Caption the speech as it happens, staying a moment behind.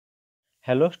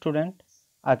Hello student,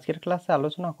 আজকের ক্লাসে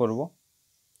আলোচনা করব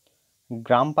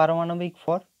গ্রাম পারমাণবিক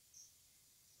ভর,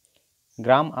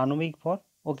 গ্রাম আণবিক ভর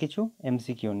ও কিছু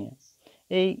এমসিকিউ নিয়ে।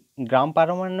 এই গ্রাম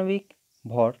পারমাণবিক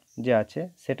ভর যে আছে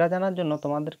সেটা জানার জন্য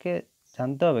তোমাদেরকে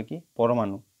জানতে হবে কি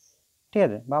পরমাণু, ঠিক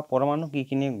আছে, বা পরমাণু কী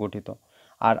কী নিয়ে গঠিত।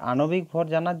 আর আণবিক ভর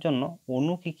জানার জন্য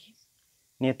অণু কী কী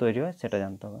নিয়ে তৈরি হয় সেটা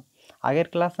জানতে হবে। আগের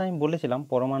ক্লাসে আমি বলেছিলাম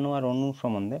পরমাণু আর অণু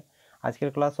সম্বন্ধে, আজকের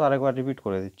ক্লাসও আরেকবার রিপিট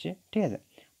করে দিচ্ছি, ঠিক আছে।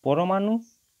 পরমাণু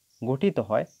গঠিত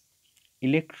হয়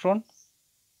ইলেকট্রন,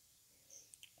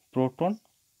 প্রোটন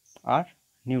আর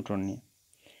নিউট্রন নিয়ে।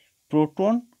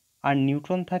 প্রোটন আর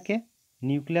নিউট্রন থাকে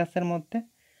নিউক্লিয়াসের মধ্যে,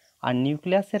 আর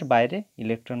নিউক্লিয়াসের বাইরে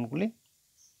ইলেকট্রনগুলি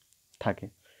থাকে,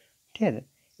 ঠিক আছে।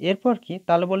 এরপর কি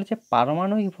তাহলে বলেছে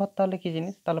পারমাণবিক ভর, তাহলে কী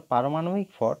জিনিস? তাহলে পারমাণবিক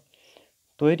ভর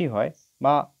তৈরি হয়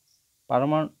বা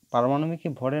পারমাণবিক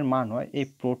ভরের মান হয় এই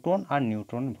প্রোটন আর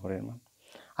নিউট্রন ভরের মান।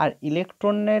 আর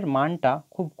ইলেকট্রনের মানটা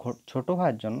খুব ছোট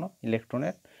হওয়ার জন্য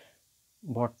ইলেকট্রনের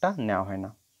ভরটা নেওয়া হয় না,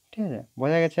 ঠিক আছে।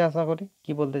 বোঝা গেছে আশা করি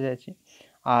কি বলতে চাইছি।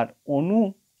 আর অণু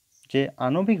যে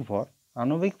আণবিক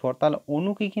ভর তাহলে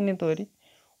অণু কী কী নিয়ে তৈরি?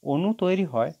 অণু তৈরি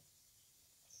হয়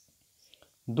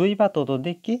দুই বা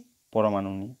ততোধিক কি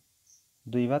পরমাণু নিয়ে,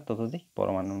 দুই বা ততোধিক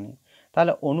পরমাণু নিয়ে।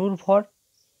 তাহলে অণুর ভর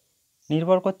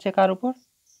নির্ভর করছে কার উপর?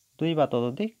 দুই বা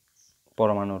ততোধিক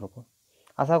পরমাণুর উপর।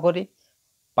 আশা করি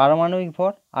পারমাণবিক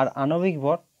ভর আর আণবিক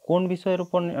ভর কোন বিষয়ের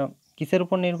উপর, কিসের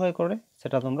উপর নির্ভর করে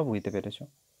সেটা তোমরা বুঝতে পেরেছো,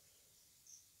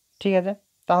 ঠিক আছে।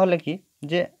 তাহলে কি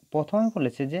যে প্রথমে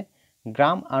বলেছে যে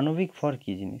গ্রাম আণবিক ভর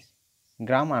কী জিনিস?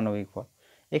 গ্রাম আণবিক ভর,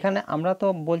 এখানে আমরা তো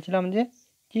বলছিলাম যে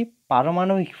কি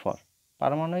পারমাণবিক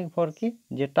ভর কি?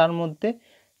 যেটার মধ্যে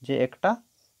যে একটা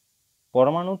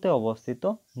পরমাণুতে অবস্থিত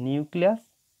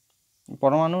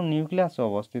পরমাণুর নিউক্লিয়াসে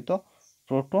অবস্থিত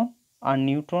প্রোটন আর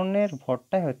নিউট্রনের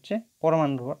ভরটাই হচ্ছে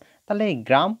পরমাণুর ভর। তাহলে এই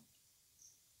গ্রাম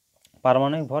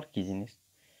পারমাণবিক ভর কী জিনিস?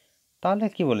 তাহলে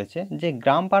কি বলেছে যে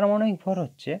গ্রাম পারমাণবিক ভর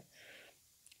হচ্ছে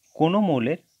কোনো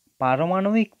মৌলের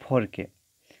পারমাণবিক ভরকে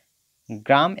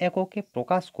গ্রাম এককে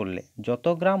প্রকাশ করলে যত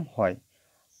গ্রাম হয়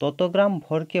তত গ্রাম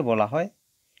ভরকে বলা হয়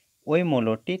ওই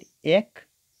মৌলটির এক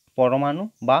পরমাণু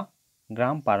বা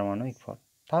গ্রাম পারমাণবিক ভর।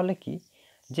 তাহলে কি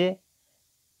যে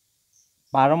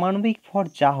পারমাণবিক ভর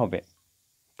যা হবে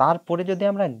তারপরে যদি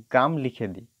আমরা গ্রাম লিখে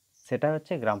দিই সেটা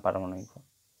হচ্ছে গ্রাম পারমাণবিক ভর,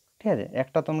 ঠিক আছে।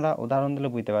 একটা তোমরা উদাহরণ দিলে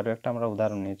বুঝতে পারবে। একটা আমরা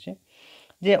উদাহরণ নিয়েছি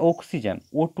যে অক্সিজেন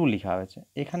O2 লেখা হয়েছে।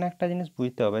 এখানে একটা জিনিস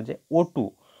বুঝতে হবে যে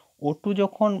O2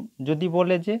 যখন যদি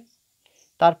বলে যে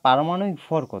তার পারমাণবিক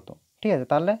ভর কত, ঠিক আছে,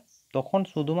 তাহলে তখন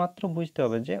শুধুমাত্র বুঝতে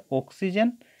হবে যে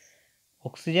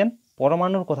অক্সিজেন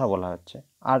পরমাণুর কথা বলা হচ্ছে।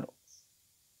 আর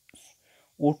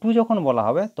O2 যখন বলা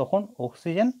হবে তখন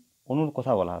অক্সিজেন অণুর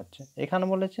কথা বলা হচ্ছে। এখানে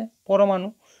বলেছে পরমাণু,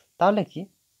 তাহলে কি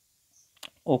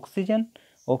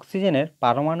অক্সিজেনের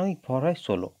পারমাণবিক ভর হয়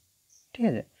 16, ঠিক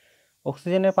আছে।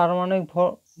 অক্সিজেনের পারমাণবিক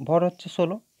ভর হচ্ছে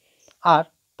 16। আর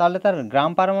তাহলে তার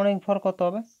গ্রাম পারমাণবিক ভর কত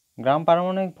হবে? গ্রাম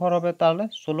পারমাণবিক ভর হবে তাহলে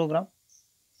 16 গ্রাম।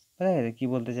 বুঝা গেছে কী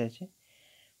বলতে চাইছি?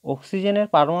 অক্সিজেনের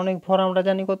পারমাণবিক ভর আমরা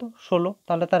জানি কত? 16,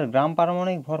 তাহলে তার গ্রাম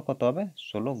পারমাণবিক ভর কত হবে?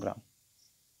 16 গ্রাম।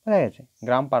 বুঝা গেছে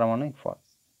গ্রাম পারমাণবিক ভর।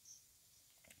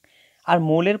 আর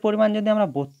মৌলের পরিমাণ যদি আমরা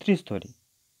 32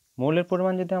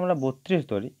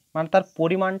 ধরি, মানে তার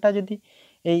পরিমাণটা যদি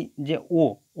এই যে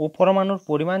ও পরমাণুর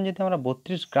পরিমাণ যদি আমরা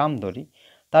 32 গ্রাম ধরি,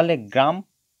 তাহলে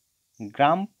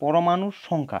গ্রাম পরমাণুর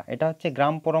সংখ্যা, এটা হচ্ছে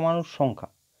গ্রাম পরমাণুর সংখ্যা।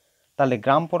 তাহলে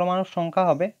গ্রাম পরমাণুর সংখ্যা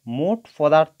হবে মোট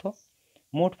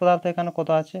পদার্থ এখানে কত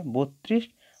আছে? 32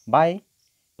 বাই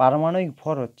পারমাণবিক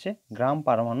ভর হচ্ছে গ্রাম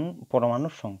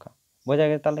পরমাণুর সংখ্যা। বোঝা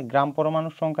গেছে? তাহলে গ্রাম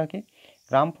পরমাণুর সংখ্যা কি?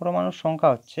 গ্রাম পরমাণুর সংখ্যা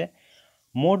হচ্ছে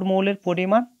মোট মৌলের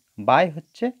পরিমাণ বাই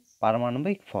হচ্ছে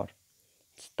পারমাণবিক ভর।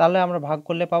 তাহলে আমরা ভাগ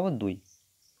করলে পাবো 2।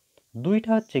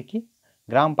 2টা হচ্ছে কি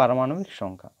গ্রাম পারমাণবিক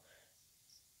সংখ্যা।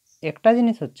 একটা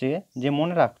জিনিস হচ্ছে যে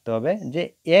মনে রাখতে হবে যে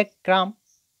 1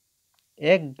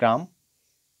 গ্রাম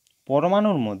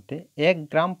পরমাণুর মধ্যে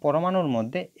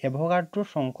অ্যাভোগাড্রো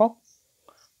সংখ্যক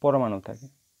পরমাণু থাকে।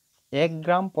 1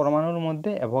 গ্রাম পরমাণুর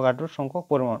মধ্যে অ্যাভোগাড্রো সংখ্যক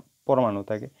পরমাণু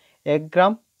থাকে। 1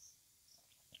 গ্রাম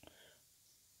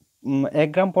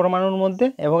পরমাণুর মধ্যে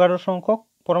অ্যাভোগাড্রো সংখ্যক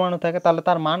পরমাণু থাকে। তাহলে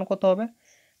তার মান কত হবে?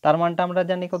 তার মানটা আমরা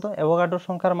জানি কত? অ্যাভোগাড্রো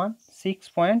সংখ্যার মান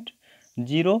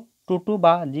 6.022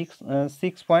 বা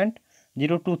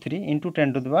 6.023 ×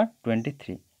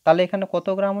 10⁻23। তাহলে এখানে কত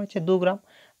গ্রাম হচ্ছে? 2 গ্রাম।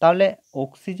 তাহলে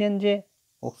অক্সিজেন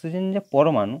যে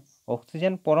পরমাণু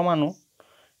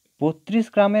 32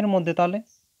 গ্রামের মধ্যে তাহলে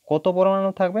কত পরমাণু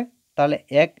থাকবে? তাহলে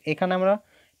এখানে আমরা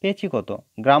পেয়েছি কত?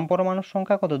 গ্রাম পরমাণুর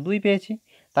সংখ্যা কত? 2 পেয়েছি।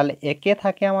 তাহলে একে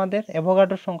থাকে আমাদের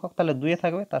অ্যাভোগাড্রো সংখ্যক, তাহলে 2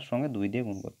 থাকবে, তার সঙ্গে 2 দিয়ে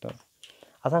গুণ করতে হবে।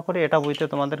 আশা করি এটা বুঝতে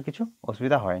তোমাদের কিছু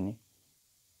অসুবিধা হয়নি।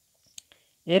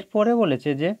 এরপরে বলেছে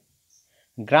যে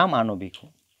গ্রাম আণবিক।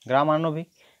 গ্রাম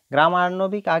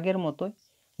আণবিক আগের মতোই,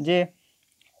 যে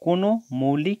কোনো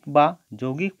মৌলিক বা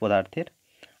যৌগিক পদার্থের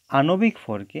আণবিক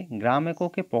ভরকে গ্রাম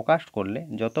এককে প্রকাশ করলে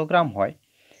যত গ্রাম হয়,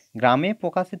 গ্রামে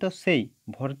প্রকাশিত সেই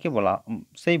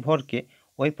ভরকে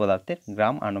ওই পদার্থের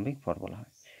গ্রাম আণবিক ভর বলা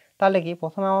হয়। তাহলে কি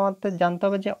প্রথমে আমাদের জানতে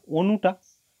হবে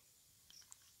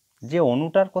যে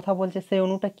অণুটার কথা বলছে, সেই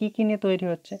অণুটা কি কি নিয়ে তৈরি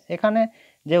হচ্ছে। এখানে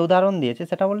যে উদাহরণ দিয়েছে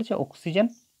সেটা বলেছে অক্সিজেন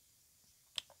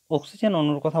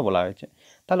অণুর কথা বলা হয়েছে।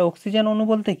 তাহলে অক্সিজেন অণু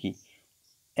বলতে কি,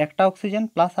 একটা অক্সিজেন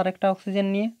প্লাস আরেকটা অক্সিজেন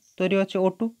নিয়ে তৈরি হচ্ছে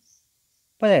O2,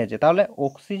 বোঝা গেছে। তাহলে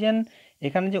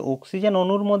এখানে যে অক্সিজেন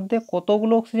অণুর মধ্যে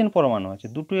কতগুলো অক্সিজেন পরমাণু আছে,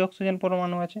 দুটোই অক্সিজেন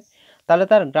পরমাণু আছে। তাহলে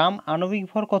তার গ্রাম আণবিক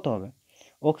ভর কত হবে?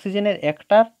 অক্সিজেনের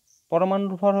একটার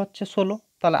পরমাণুর ভর হচ্ছে 16,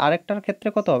 তাহলে আরেকটার ক্ষেত্রে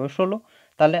কত হবে? 16,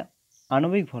 তাহলে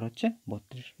আণবিক ভর হচ্ছে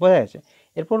 32, বোঝা গেছে।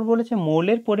 এরপর বলেছে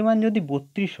মৌলের পরিমাণ যদি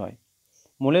 32 হয়,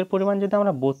 মৌলের পরিমাণ যদি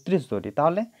আমরা 32 ধরি,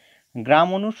 তাহলে গ্রাম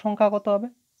অণুর সংখ্যা কত হবে?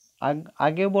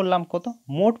 আগেও বললাম কত,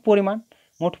 মোট পরিমাণ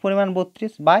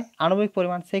 32 বাই আণবিক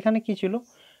পরিমাণ। সেখানে কি ছিল?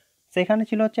 সেখানে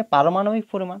ছিল হচ্ছে পারমাণবিক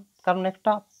পরিমাণ, কারণ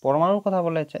একটা পরমাণুর কথা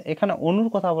বলা হয়েছে, এখানে অণুর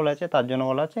কথা বলা হয়েছে, তার জন্য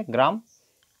বলা হচ্ছে গ্রাম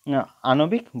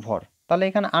আণবিক ভর। তাহলে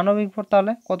এখানে আণবিক ভর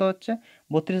তাহলে কত হচ্ছে?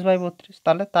 32/32,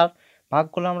 তাহলে তার ভাগ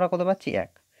করলে আমরা কত পাচ্ছি?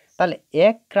 1। তাহলে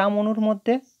 1 গ্রাম অণুর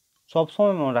মধ্যে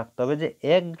সবসময় মনে রাখতে হবে যে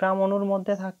 1 গ্রাম অণুর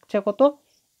মধ্যে থাকছে কত?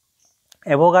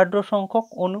 অ্যাভোগাড্রো সংখ্যক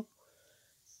অণু।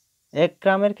 1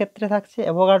 গ্রামের ক্ষেত্রে থাকছে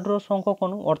অ্যাভোগাড্রো সংখ্যক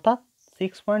অণু, অর্থাৎ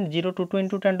 6.022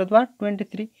 ×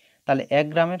 10⁻23। তাহলে 1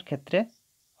 গ্রামের ক্ষেত্রে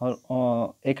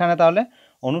এখানে তাহলে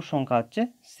অণুর সংখ্যা হচ্ছে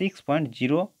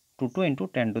 6.022 ×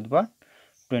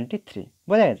 10⁻23,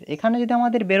 বোঝা গেছে। এখানে যদি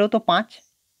আমাদের বেরোতো 5,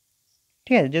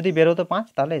 ঠিক আছে, যদি বেরোতো 5,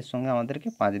 তাহলে এর সঙ্গে আমাদেরকে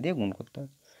 5 দিয়ে গুণ করতে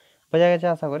হবে, বোঝা গেছে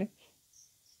আশা করি।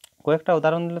 কয়েকটা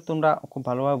উদাহরণ দিলে তোমরা খুব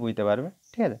ভালোভাবে বুঝতে পারবে,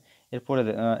 ঠিক আছে।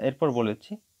 এরপর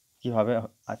বলেছি কীভাবে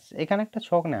আসছে। এখানে একটা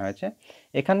ছক নেওয়া হয়েছে,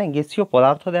 এখানে গ্যাসীয়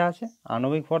পদার্থ দেওয়া আছে,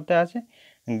 আণবিক ভর দেওয়া আছে,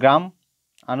 গ্রাম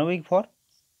আণবিক ভর,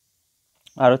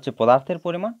 আর হচ্ছে পদার্থের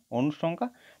পরিমাণ, অণুর সংখ্যা,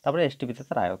 তারপরে এসটিপিতে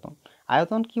তার আয়তন।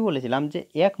 আয়তন কি বলেছিলাম, যে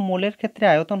 1 মোলের ক্ষেত্রে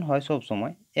আয়তন হয় সব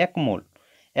সময় 1 মোল।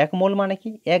 1 মোল মানে কি?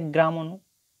 1 গ্রাম অণু।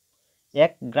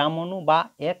 1 গ্রাম অণু বা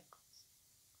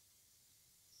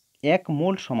 1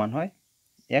 মোল সমান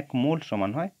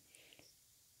হয়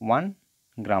 1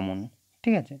 গ্রাম অণু,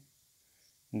 ঠিক আছে।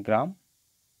 গ্রাম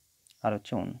আর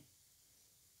হচ্ছে অণু,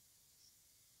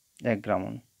 1 গ্রাম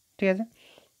অণু, ঠিক আছে।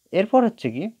 এরপর হচ্ছে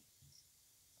কি,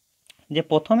 যে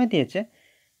প্রথমে দিয়েছে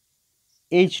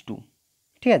H2,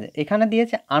 ঠিক আছে, এখানে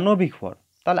দিয়েছে আণবিক ভর।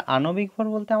 তাহলে আণবিক ভর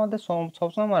বলতে আমাদের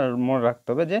সবসময় মনে রাখতে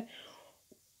হবে যে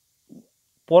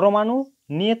পরমাণু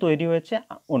নিয়ে তৈরি হয়েছে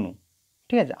অণু,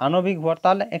 ঠিক আছে। আণবিক ভর,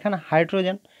 তাহলে এখানে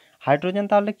হাইড্রোজেন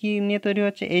তাহলে কি নিয়ে তৈরি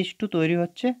হচ্ছে? H2 তৈরি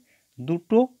হচ্ছে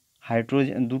দুটো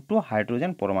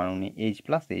হাইড্রোজেন পরমাণু নিয়ে,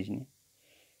 H+H নিয়ে,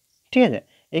 ঠিক আছে।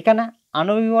 এখানে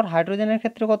আণবিক ভর হাইড্রোজেনের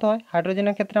ক্ষেত্রে কত হয়?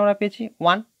 হাইড্রোজেনের ক্ষেত্রে আমরা পেয়েছি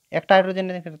 1, একটা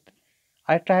হাইড্রোজেনের ক্ষেত্রে,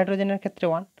 আরেকটা হাইড্রোজেনের ক্ষেত্রে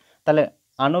 1। তাহলে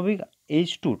আণবিক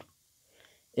H2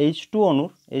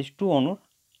 অণুর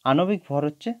আণবিক ভর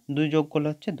হচ্ছে 2 যোগ করলে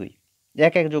হচ্ছে 2,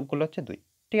 1 যোগ করলে হচ্ছে 2,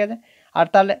 ঠিক আছে। আর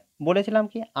তাহলে বলেছিলাম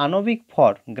কি, আণবিক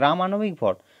ভর, গ্রাম আণবিক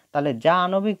ভর, তাহলে যা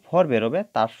আণবিক ভর বেরোবে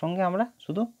তার সঙ্গে আমরা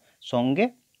শুধু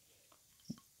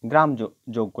গ্রাম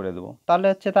যোগ করে দেবো, তাহলে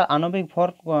হচ্ছে তার আণবিক ভর,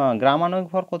 গ্রাম আণবিক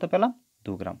ভর কত পেলাম?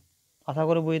 2 গ্রাম। আশা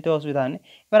করি বুঝতে অসুবিধা হয়নি।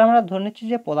 এবার আমরা ধরে নিচ্ছি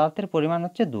যে পদার্থের পরিমাণ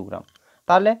হচ্ছে 2 গ্রাম,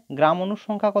 তাহলে গ্রাম অণুর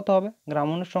সংখ্যা কত হবে? গ্রাম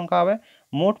অণুর সংখ্যা হবে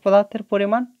মোট পদার্থের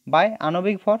পরিমাণ বাই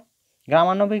আণবিক ভর, গ্রাম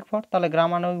আণবিক ভর। তাহলে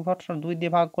গ্রাম আণবিক ভর 2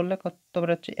 দিয়ে ভাগ করলে কত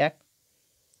হচ্ছে? 1,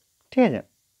 ঠিক আছে।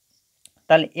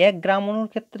 তাহলে 1 গ্রাম অণুর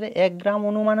ক্ষেত্রে 1 গ্রাম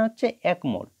অণু মানে হচ্ছে 1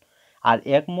 মোল, আর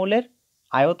 1 মোলের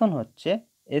আয়তন হচ্ছে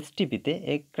এসটিপিতে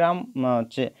 1 গ্রাম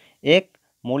হচ্ছে 1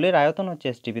 মোলের আয়তন হচ্ছে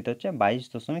এসটিপিতে হচ্ছে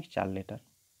 22.4 লিটার।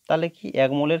 তাহলে কি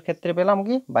 1 মোলের ক্ষেত্রে পেলাম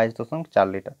কি? 22.4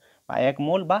 লিটার, বা 1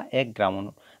 মোল বা 1 গ্রাম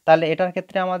অণু। তাহলে এটার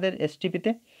ক্ষেত্রে আমাদের এসটিপিতে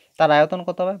তার আয়তন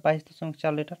কত হবে?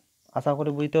 22.4 লিটার। আশা করি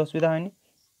বুঝতে অসুবিধা হয়নি।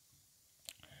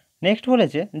 নেক্সট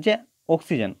বলেছে যে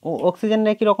অক্সিজেন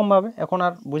একই রকমভাবে, এখন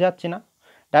আর বোঝাচ্ছি না,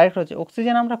 ডাইরেক্ট হচ্ছে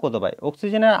অক্সিজেন আমরা কত পাই?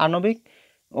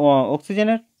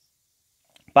 অক্সিজেনের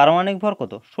পারমাণবিক ভর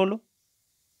কত? 16,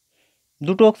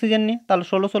 দুটো অক্সিজেন নিয়ে, তাহলে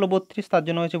 16 32, তার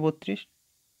জন্য হয়েছে 32,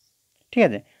 ঠিক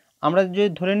আছে। আমরা যদি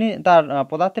ধরে নিই তার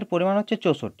পদার্থের পরিমাণ হচ্ছে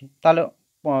 64, তাহলে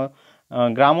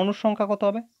গ্রাম অণুর সংখ্যা কত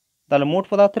হবে? তাহলে মোট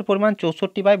পদার্থের পরিমাণ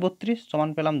 64/32 সমান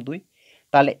পেলাম 2।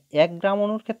 তাহলে 1 গ্রাম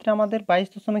অণুর ক্ষেত্রে আমাদের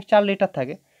 22.4 লিটার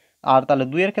থাকে, আর তাহলে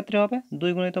 2 এর ক্ষেত্রে হবে 2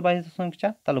 ×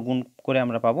 22.4, তাহলে গুণ করে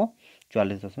আমরা পাবো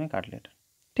 44.8 লিটার,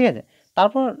 ঠিক আছে।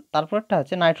 তারপরটা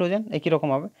হচ্ছে নাইট্রোজেন, একই রকম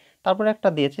হবে। তারপরে একটা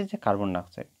দিয়েছে যে কার্বন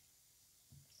ডাইঅক্সাইড।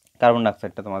 কার্বন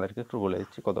ডাইঅক্সাইডটা তোমাদেরকে একটু বলে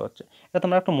দিচ্ছি কত হচ্ছে। এটা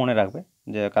তোমরা একটু মনে রাখবে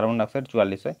যে কার্বন ডাইঅক্সাইড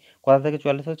 44 হয়, কোথা থেকে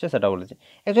 44 হচ্ছে সেটা বলেছি।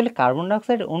 অ্যাকচুয়ালি কার্বন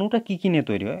ডাইঅক্সাইড অণুটা কী কী নিয়ে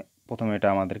তৈরি হয় প্রথমে এটা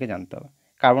আমাদেরকে জানতে হবে।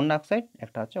 কার্বন ডাইঅক্সাইড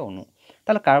একটা হচ্ছে অণু,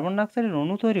 তাহলে কার্বন ডাইঅক্সাইডের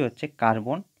অণু তৈরি হচ্ছে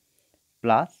carbon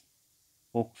plus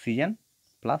oxygen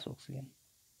plus oxygen,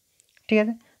 ঠিক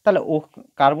আছে। তাহলে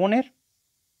কার্বনের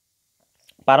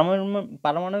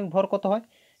পারমাণবিক ভর কত হয়?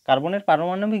 কার্বনের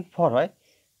পারমাণবিক ভর হয়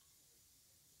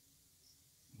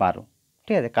 12,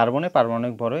 ঠিক আছে। কার্বনের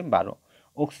পারমাণবিক ভর হয় 12।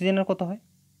 অক্সিজেনের কত হয়?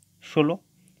 16,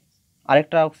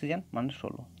 আরেকটা অক্সিজেন মানে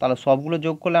 16। তাহলে সবগুলো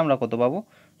যোগ করলে আমরা কত পাবো?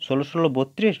 16 16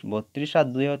 32, 32 আর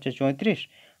 2 হচ্ছে 34,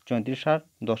 34 আর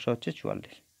 10 হচ্ছে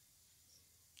 44।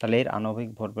 তাহলে এর আণবিক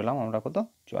ভর পেলাম আমরা কত?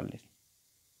 44,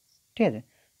 ঠিক আছে।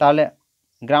 তাহলে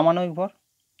গ্রাম আণবিক ভর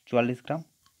 44 গ্রাম।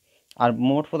 আর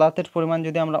মোট পদার্থের পরিমাণ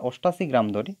যদি আমরা 88 গ্রাম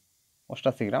ধরি,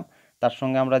 88 গ্রাম, তার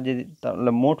সঙ্গে আমরা যদি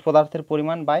তাহলে মোট পদার্থের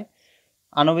পরিমাণ বাই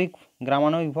আণবিক গ্রাম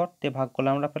আণবিক ভর দিয়ে ভাগ করলে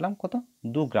আমরা পেলাম কত?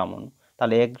 2 গ্রাম অণু।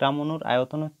 তাহলে 1 গ্রাম অণুর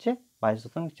আয়তন হচ্ছে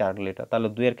 22.4 লিটার। তাহলে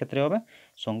 2 এর ক্ষেত্রে হবে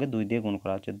সঙ্গে 2 দিয়ে গুণ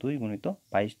করা হচ্ছে, 2 গুণিত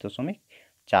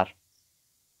 22.4।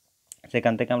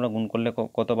 সেখান থেকে আমরা গুণ করলে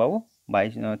কত পাবো?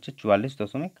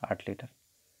 44.8 লিটার,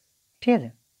 ঠিক আছে।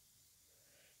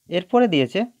 এরপরে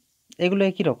দিয়েছে এগুলো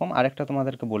একই রকম, আরেকটা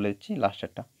তোমাদেরকে বলে দিচ্ছি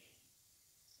লাস্টেরটা,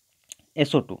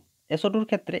 SO2। SO2-র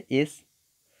ক্ষেত্রে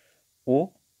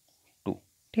SO2,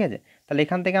 ঠিক আছে। তাহলে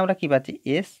এখান থেকে আমরা কি পাচ্ছি?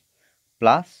 S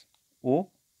প্লাস ও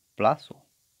প্লাস ও।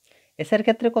 এসের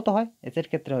ক্ষেত্রে কত হয়? এসের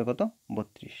ক্ষেত্রে হয় কত?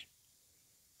 32।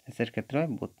 এসের ক্ষেত্রে হয়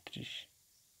 32,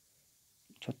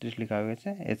 36 লেখা হয়ে গেছে।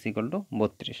 এস ইকুয়াল টু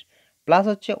 32 প্লাস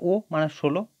হচ্ছে ও মানে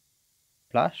 16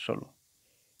 প্লাস 16,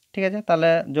 ঠিক আছে। তাহলে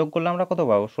যোগ করলে আমরা কত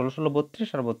পাবো? 16 16 32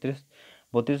 আর 32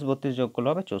 32 32 যোগ করলে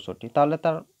হবে 64। তাহলে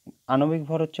তার আণবিক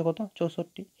ভর হচ্ছে কত?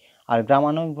 64। আর গ্রাম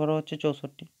আণবিক ভর হচ্ছে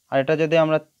 64। আর এটা যদি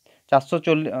আমরা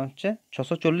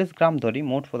 640 গ্রাম ধরি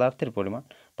মোট পদার্থের পরিমাণ,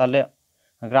 তাহলে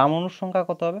গ্রাম অণুর সংখ্যা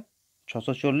কত হবে?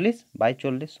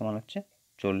 640/40 সমান হচ্ছে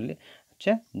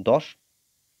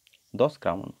 10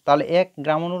 গ্রাম অণু। তাহলে 1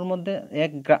 গ্রাম অণুর মধ্যে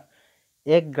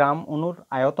 1 গ্রাম অণুর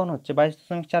আয়তন হচ্ছে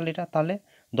 22.4 লিটার। তাহলে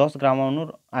 10 গ্রাম অণুর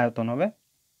আয়তন হবে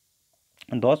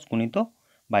 10 গুণিত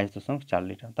 22.4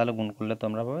 লিটার। তাহলে গুণ করলে তো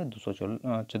আমরা পাবে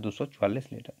 244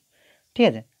 লিটার, ঠিক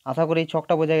আছে। আশা করি এই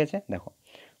ছকটা বোঝা গেছে। দেখো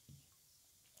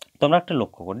তোমরা একটা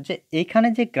লক্ষ্য করো যে এইখানে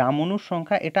যে গ্রাম অণুর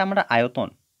সংখ্যা, এটা আমরা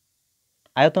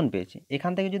আয়তন পেয়েছি।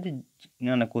 এখান থেকে যদি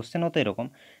মানে কোশ্চেন হতো এরকম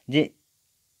যে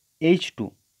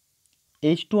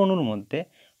H2 অণুর মধ্যে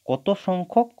কত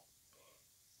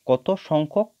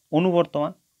সংখ্যক অণু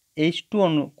বর্তমান, H2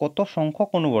 অণু কত সংখ্যক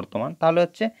অণু বর্তমান, তাহলে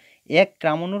হচ্ছে 1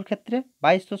 গ্রাম অণুর ক্ষেত্রে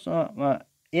 22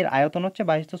 এর আয়তন হচ্ছে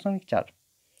 22.4।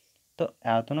 তো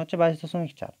আয়তন হচ্ছে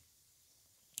 22.4,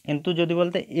 কিন্তু যদি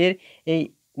বলতে এর এই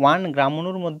 1 গ্রাম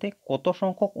অণুর মধ্যে কত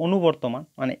সংখ্যক অণু বর্তমান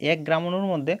মানে 1 গ্রাম অণুর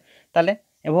মধ্যে, তাহলে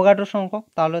অ্যাভোগাড্রো সংখ্যক,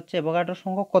 তাহলে হচ্ছে অ্যাভোগাড্রো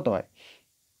সংখ্যক কত হয়?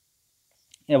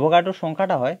 অ্যাভোগাড্রো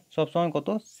সংখ্যাটা হয় সবসময় কত?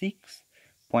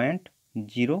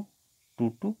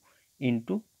 6.022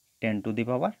 ইন্টু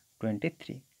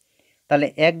 10⁻23। তাহলে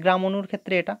 1 গ্রাম অণুর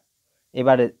ক্ষেত্রে এটা,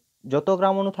 এবারে যত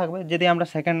গ্রাম অণু থাকবে, যদি আমরা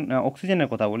সেকেন্ড অক্সিজেনের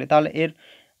কথা বলি, তাহলে এর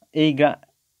এই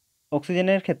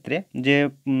অক্সিজেনের ক্ষেত্রে যে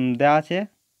দেওয়া আছে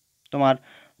তোমার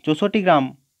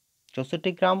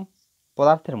 64 গ্রাম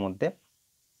পদার্থের মধ্যে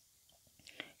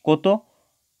কত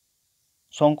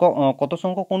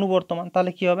সংখ্যক অণু বর্তমান,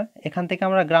 তাহলে কি হবে? এখান থেকে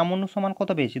আমরা গ্রাম অণু সমান কত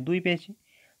পেয়েছি? 2 পেয়েছি।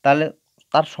 তাহলে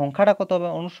তার সংখ্যাটা কত হবে?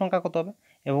 অণুর সংখ্যা কত হবে?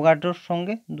 অ্যাভোগাড্রোর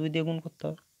সঙ্গে 2 দিয়ে গুণ করতে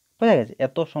হবে। বোঝা গেছে?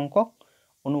 এত সংখ্যক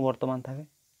অণু বর্তমান থাকে।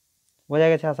 বোঝা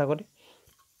গেছে আশা করি।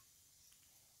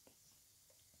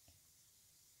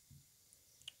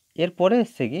 এরপরে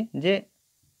এসছে কি যে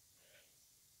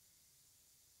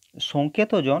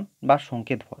সংকেতজন বা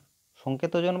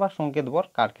সংকেত ভর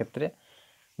কার ক্ষেত্রে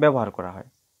ব্যবহার করা হয়?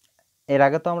 এর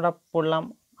আগে তো আমরা পড়লাম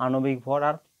আণবিক ভর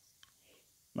আর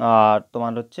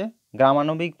তোমার হচ্ছে গ্রাম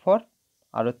আণবিক ভর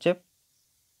আর হচ্ছে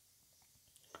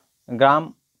গ্রাম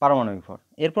পারমাণবিক ভর।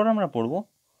 এরপর আমরা পড়ব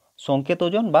সংকেত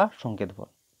ওজন বা সংকেত ভর,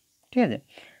 ঠিক আছে।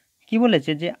 কি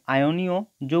বলেছে যে আয়নীয়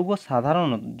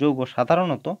যৌগ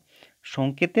সাধারণত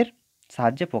সংকেতের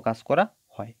সাহায্যে প্রকাশ করা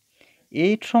হয়।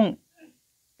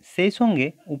 সেই সঙ্গে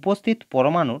উপস্থিত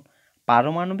পরমাণুর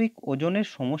পারমাণবিক ওজনের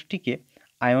সমষ্টিকে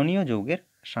আয়নীয় যৌগের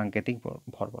সাংকেতিক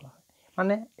ভর বলা হয়।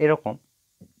 মানে এরকম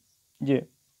যে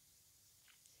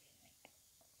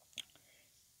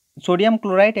সোডিয়াম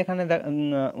ক্লোরাইড, এখানে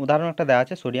উদাহরণ একটা দেওয়া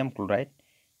আছে, সোডিয়াম ক্লোরাইড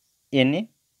Na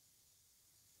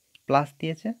প্লাস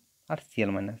দিয়েছে আর Cl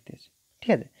মাইনাস দিয়েছে,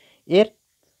 ঠিক আছে। এর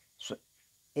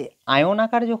আয়ন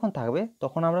আকারে যখন থাকবে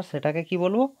তখন আমরা সেটাকে কি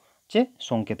বলবো? যে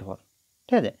সংকেত ভর,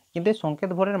 ঠিক আছে। কিন্তু এই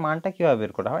সংকেত ভরের মানটা কীভাবে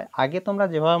বের করা হয়? আগে তোমরা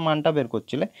যেভাবে মানটা বের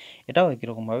করছিলে এটাও একই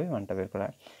রকমভাবে মানটা বের করা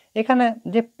হয়। এখানে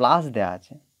যে প্লাস দেওয়া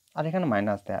আছে আর এখানে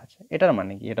মাইনাস দেওয়া আছে, এটার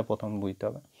মানে কি, এটা প্রথম বুঝতে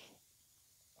হবে।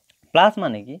 প্লাস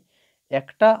মানে কি,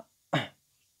 একটা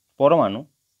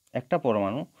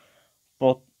পরমাণু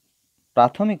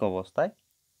প্রাথমিক অবস্থায়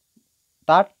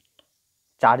তার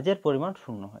চার্জের পরিমাণ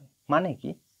শূন্য হয়। মানে কি,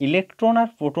 ইলেকট্রন আর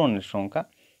প্রোটনের সংখ্যা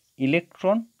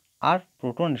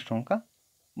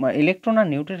ইলেকট্রন আর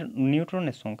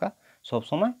নিউট্রনের সংখ্যা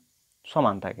সবসময়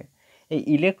সমান থাকে। এই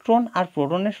ইলেকট্রন আর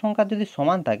প্রোটনের সংখ্যা যদি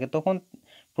সমান থাকে তখন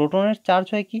প্রোটনের চার্জ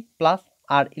হয় কি প্লাস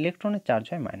আর ইলেকট্রনের চার্জ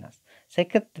হয় মাইনাস।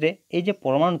 সেক্ষেত্রে এই যে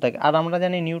পরমাণু থাকে, আর আমরা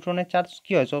জানি নিউট্রনের চার্জ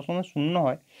কী হয়, সবসময় শূন্য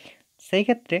হয়। সেই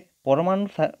ক্ষেত্রে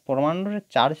পরমাণুর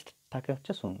চার্জ থাকে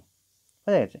হচ্ছে শূন্য।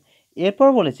 বুঝা গেছে? এরপর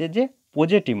বলেছে যে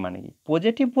পজিটিভ মানে কি,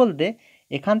 পজিটিভ বলতে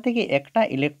এখান থেকে একটা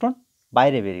ইলেকট্রন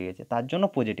বাইরে বেরিয়ে গেছে, তার জন্য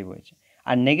পজিটিভ হয়েছে।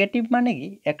 আর নেগেটিভ মানে কি,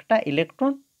 একটা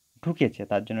ইলেকট্রন ঢুকেছে,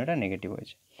 তার জন্য এটা নেগেটিভ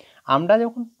হয়েছে। আমরা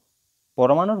যখন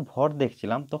পরমাণুর ভর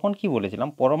দেখছিলাম তখন কি বলেছিলাম,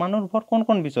 পরমাণুর ভর কোন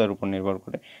কোন বিষয়ের উপর নির্ভর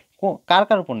করে, কার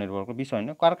কার উপর নির্ভর করে, বিষয়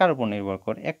নয়, কার কার উপর নির্ভর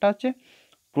করে, একটা হচ্ছে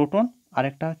প্রোটন আর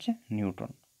একটা হচ্ছে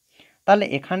নিউট্রন। তাহলে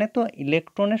এখানে তো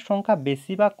ইলেকট্রনের সংখ্যা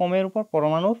বেশি বা কমের উপর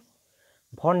পরমাণুর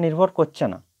ভর নির্ভর করছে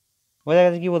না। বোঝা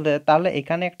গেছে কি বলতে? তাহলে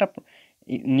এখানে একটা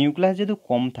নিউক্লিয়াস যদি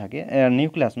কম থাকে,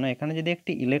 নিউক্লিয়াস নয়, এখানে যদি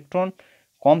একটি ইলেকট্রন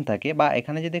কম থাকে বা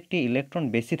এখানে যদি একটি ইলেকট্রন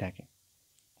বেশি থাকে,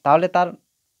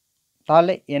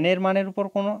 তাহলে এন এর মানের উপর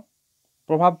কোনো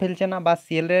প্রভাব ফেলছে না বা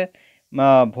সিএল এর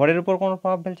ভরের উপর কোনো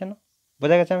প্রভাব ফেলছে না।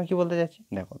 বোঝা গেছে আমি কি বলতে চাইছি?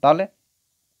 দেখো তাহলে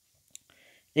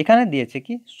এখানে দিয়েছে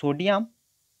কি, সোডিয়াম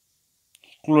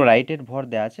ক্লোরাইডের ভর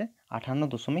দেওয়া আছে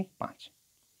 58.5।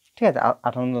 ঠিক আছে,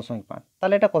 58.5।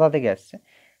 তাহলে এটা কোথা থেকে আসছে?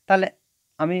 তাহলে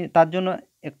আমি তার জন্য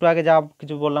একটু আগে যা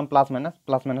কিছু বললাম প্লাস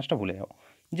মাইনাসটা ভুলে যাবো,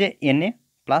 যে এনএ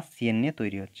প্লাস সিএন নিয়ে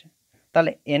তৈরি হচ্ছে।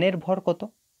 তাহলে এনের ভর কত?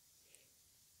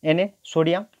 এনএ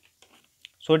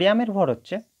সোডিয়ামের ভর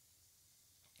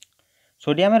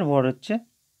হচ্ছে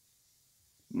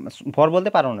ভর বলতে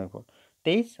পারমাণবিক ভর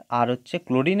 23, আর হচ্ছে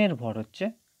ক্লোরিনের ভর হচ্ছে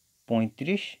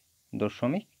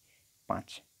 35.5।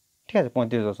 ঠিক আছে,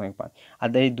 35.5, আর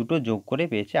এই দুটো যোগ করে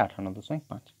পেয়েছে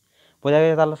 58.5। বোঝা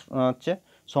গেছে? তাহলে হচ্ছে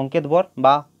সংকেত ভর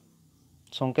বা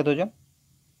সংকেত ওজন।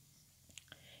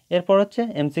 এরপর হচ্ছে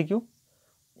এমসিকিউ।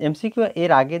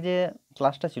 এর আগে যে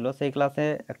ক্লাসটা ছিল সেই ক্লাসে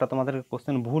একটা তোমাদের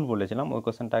কোশ্চেন ভুল বলেছিলাম, ওই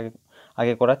কোশ্চেনটা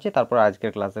আগে করাচ্ছি, তারপর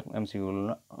আজকের ক্লাসের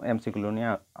এমসিকিউগুলো নিয়ে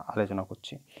আলোচনা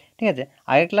করছি। ঠিক আছে,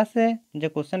 আগের ক্লাসে যে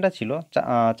কোশ্চেনটা ছিল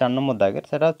 4 নম্বর দাগের,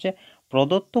 সেটা হচ্ছে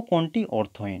প্রদত্ত কোনটি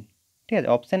অর্থহীন। ঠিক আছে,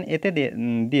 অপশান এতে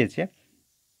দিয়েছে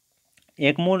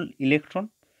 1 মোল ইলেকট্রন,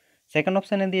 সেকেন্ড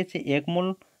অপশানে দিয়েছে 1 মোল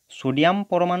সোডিয়াম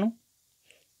পরমাণু,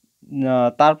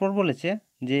 তারপর বলেছে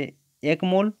যে 1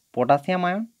 মোল পটাশিয়াম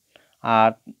আয়ন,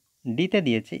 আর ডিতে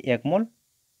দিয়েছে 1 মোল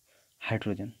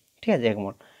হাইড্রোজেন। ঠিক আছে, 1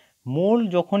 মোল। মোল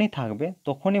যখনই থাকবে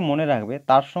তখনই মনে রাখবে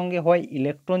তার সঙ্গে হয়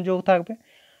ইলেকট্রন যোগ থাকবে,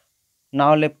 না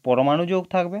হলে পরমাণু যোগ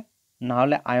থাকবে, না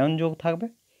হলে আয়ন যোগ থাকবে।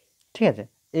 ঠিক আছে,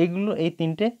 এই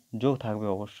তিনটে যোগ থাকবে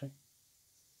অবশ্যই,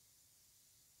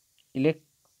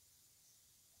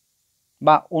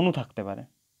 বা অণু থাকতে পারে।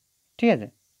 ঠিক আছে,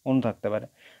 অণু থাকতে পারে।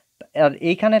 আর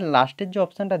এইখানে লাস্টের যে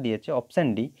অপশানটা দিয়েছে অপশান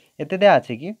ডি, এতে দেওয়া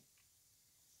আছে কি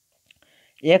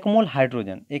 1 মোল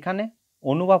হাইড্রোজেন, এখানে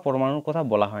অণু বা পরমাণুর কথা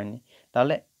বলা হয়নি,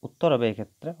 তাহলে উত্তর হবে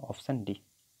এক্ষেত্রে অপশান ডি।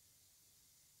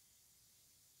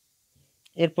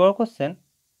 এরপর কোশ্চেন,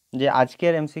 যে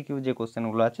আজকের এমসিকিউ যে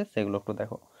কোশ্চেনগুলো আছে সেগুলো একটু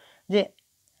দেখো, যে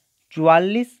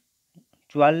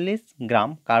 44 গ্রাম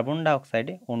কার্বন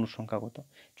ডাইঅক্সাইডে অণুর সংখ্যা কত?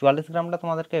 44 গ্রামটা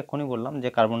তোমাদেরকে এক্ষুনি বললাম যে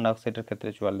কার্বন ডাইঅক্সাইডের ক্ষেত্রে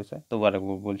 44 হয়, তবু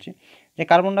আরেকবার বলছি যে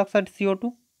কার্বন ডাইঅক্সাইড CO2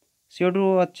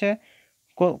 হচ্ছে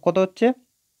কত হচ্ছে,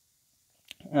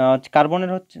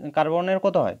 কার্বনের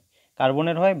কত হয়,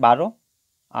 কার্বনের হয় 12,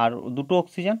 আর দুটো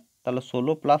অক্সিজেন, তাহলে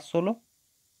 16 + 16,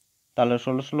 তাহলে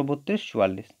 16 16 32,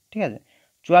 44। ঠিক আছে,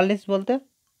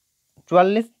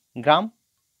 44 গ্রাম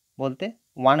বলতে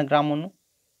 1 গ্রাম অণু।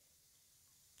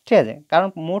 ঠিক আছে, কারণ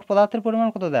মোট পদার্থের পরিমাণ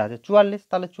কত দেওয়া আছে 44,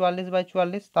 তাহলে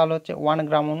 44/44, তাহলে হচ্ছে 1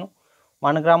 গ্রাম অণু।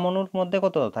 1 গ্রাম অণুর মধ্যে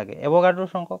কত থাকে, অ্যাভোগাড্রো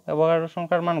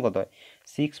সংখ্যার মান কত হয়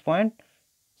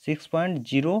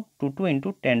 6.022 ×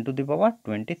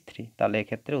 10⁻23। তাহলে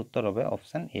এক্ষেত্রে উত্তর হবে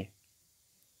অপশান এ।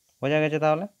 বোঝা গেছে?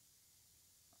 তাহলে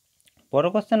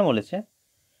পরের কোশ্চেন বলেছে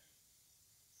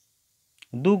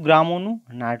 2 গ্রাম অণু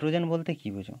নাইট্রোজেন বলতে কি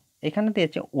বোঝো? এখানে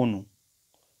দিয়েছে অণু।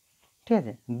 ঠিক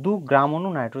আছে, 2 গ্রাম অণু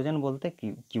নাইট্রোজেন বলতে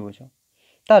কি বোঝো?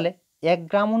 তাহলে 1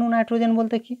 গ্রাম অণু নাইট্রোজেন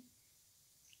বলতে কি?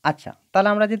 আচ্ছা, তাহলে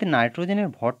আমরা যদি নাইট্রোজেনের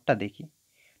ভরটা দেখি,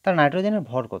 তাহলে নাইট্রোজেনের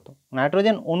ভর কত?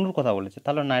 নাইট্রোজেন অণুর কথা বলেছে,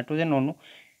 তাহলে নাইট্রোজেন অণু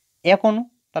 1 অণু,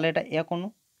 তাহলে এটা 1 অণু।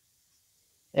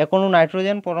 1 অণু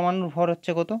নাইট্রোজেন পরমাণুর ভর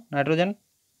হচ্ছে কত?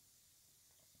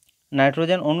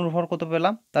 নাইট্রোজেন অণুর ভর কত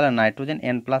পেলাম? তাহলে নাইট্রোজেন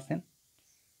N+N।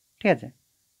 ঠিক আছে,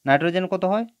 নাইট্রোজেন কত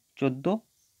হয় 14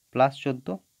 প্লাস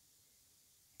 14,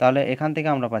 তাহলে এখান থেকে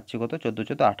আমরা পাচ্ছি কত, 14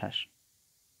 14 28।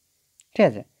 ঠিক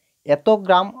আছে, এত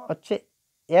গ্রাম হচ্ছে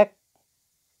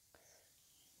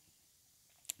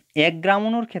এক গ্রাম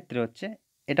অণুর ক্ষেত্রে হচ্ছে,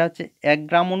 এটা হচ্ছে 1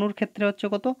 গ্রাম অণুর ক্ষেত্রে হচ্ছে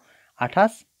কত,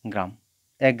 28 গ্রাম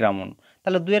 1 গ্রাম অণু।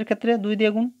 তাহলে 2 এর ক্ষেত্রে 2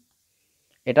 দিয়ে গুণ,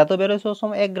 এটা তো বেরোয়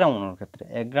সবসময় 1 গ্রাম অণুর ক্ষেত্রে,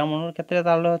 1 গ্রাম অণুর ক্ষেত্রে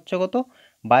তাহলে হচ্ছে কত,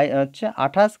 হচ্ছে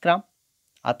 28 গ্রাম।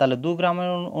 আর তাহলে 2 গ্রামের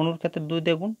অণুর ক্ষেত্রে 2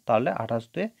 দিয়ে গুণ, তাহলে 28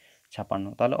 2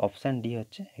 56। তাহলে অপশান ডি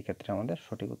হচ্ছে এক্ষেত্রে আমাদের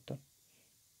সঠিক উত্তর।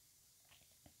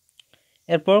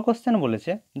 এরপর কোশ্চেন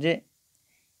বলেছে যে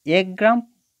 1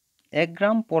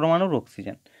 গ্রাম পরমাণুর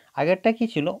অক্সিজেন, আগেরটা কি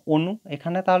ছিল অণু,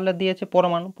 এখানে তাহলে দিয়েছে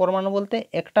পরমাণু। পরমাণু বলতে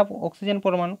একটা অক্সিজেন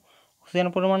পরমাণু, অক্সিজেন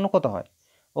পরমাণু কত হয়,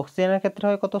 অক্সিজেনের ক্ষেত্রে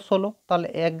হয় কত 16, তাহলে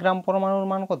 1 গ্রাম পরমাণুর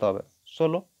মান কত হবে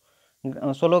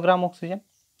 16 গ্রাম অক্সিজেন।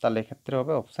 তাহলে এক্ষেত্রে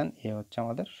হবে অপশান এ হচ্ছে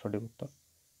আমাদের সঠিক উত্তর।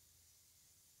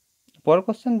 পরের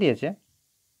কোশ্চেন দিয়েছে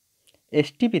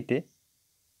এসটিপিতে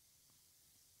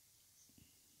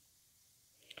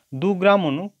 2 গ্রাম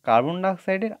অণু কার্বন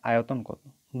ডাইঅক্সাইডের আয়তন কত,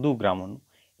 2 গ্রাম অণু,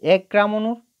 1 গ্রাম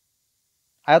অণুর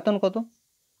আয়তন কত,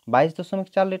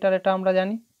 22.4 লিটার, এটা আমরা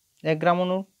জানি। 1 গ্রাম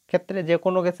অণুর ক্ষেত্রে, যে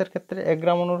কোনো গ্যাসের ক্ষেত্রে 1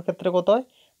 গ্রাম অণুর ক্ষেত্রে কত হয়,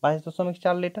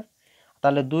 22.4 লিটার।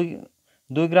 তাহলে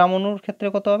 2 গ্রাম অণুর ক্ষেত্রে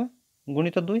কত হবে,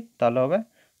 গুণিত 2, তাহলে হবে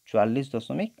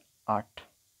 44.8।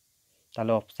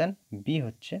 তাহলে অপশান বি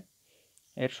হচ্ছে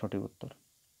এর সঠিক উত্তর।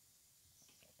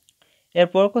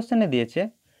 এরপর কোশ্চেনে দিয়েছে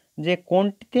যে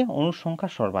কোনটিতে অণুর সংখ্যা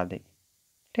সর্বাধিক।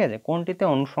 ঠিক আছে, কোনটিতে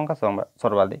অণুর সংখ্যা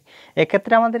সর্বাধিক,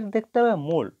 এক্ষেত্রে আমাদের দেখতে হবে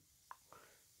মোল,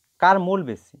 কার মোল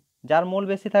বেশি, যার মোল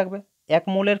বেশি থাকবে। এক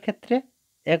মোলের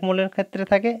ক্ষেত্রে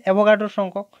থাকে অ্যাভোগাড্রোর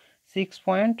সংখ্যক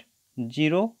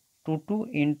 6.022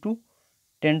 ইন্টু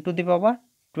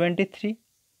 10⁻23।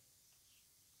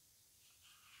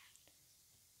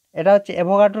 এটা হচ্ছে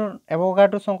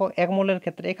অ্যাভোগাড্রোর সংখ্যক এক মোলের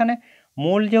ক্ষেত্রে। এখানে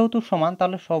মোল যেহেতু সমান,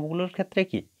 তাহলে সবগুলোর ক্ষেত্রে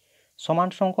কি সমান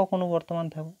সংখ্যক অণু বর্তমান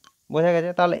থাকবে, বোঝা গেছে।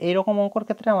 তাহলে এইরকম অঙ্কর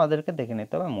ক্ষেত্রে আমাদেরকে দেখে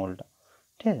নিতে হবে মোলটা।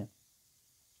 ঠিক আছে,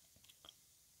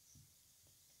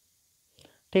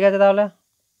 ঠিক আছে, তাহলে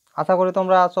আশা করি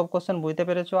তোমরা সব কোশ্চেন বুঝতে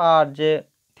পেরেছো, আর যে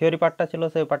থিওরি পার্টটা ছিল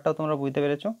সেই পার্টটাও তোমরা বুঝতে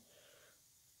পেরেছো।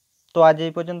 তো আজ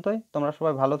এই পর্যন্তই, তোমরা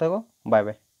সবাই ভালো থেকো, বাই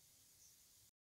বাই।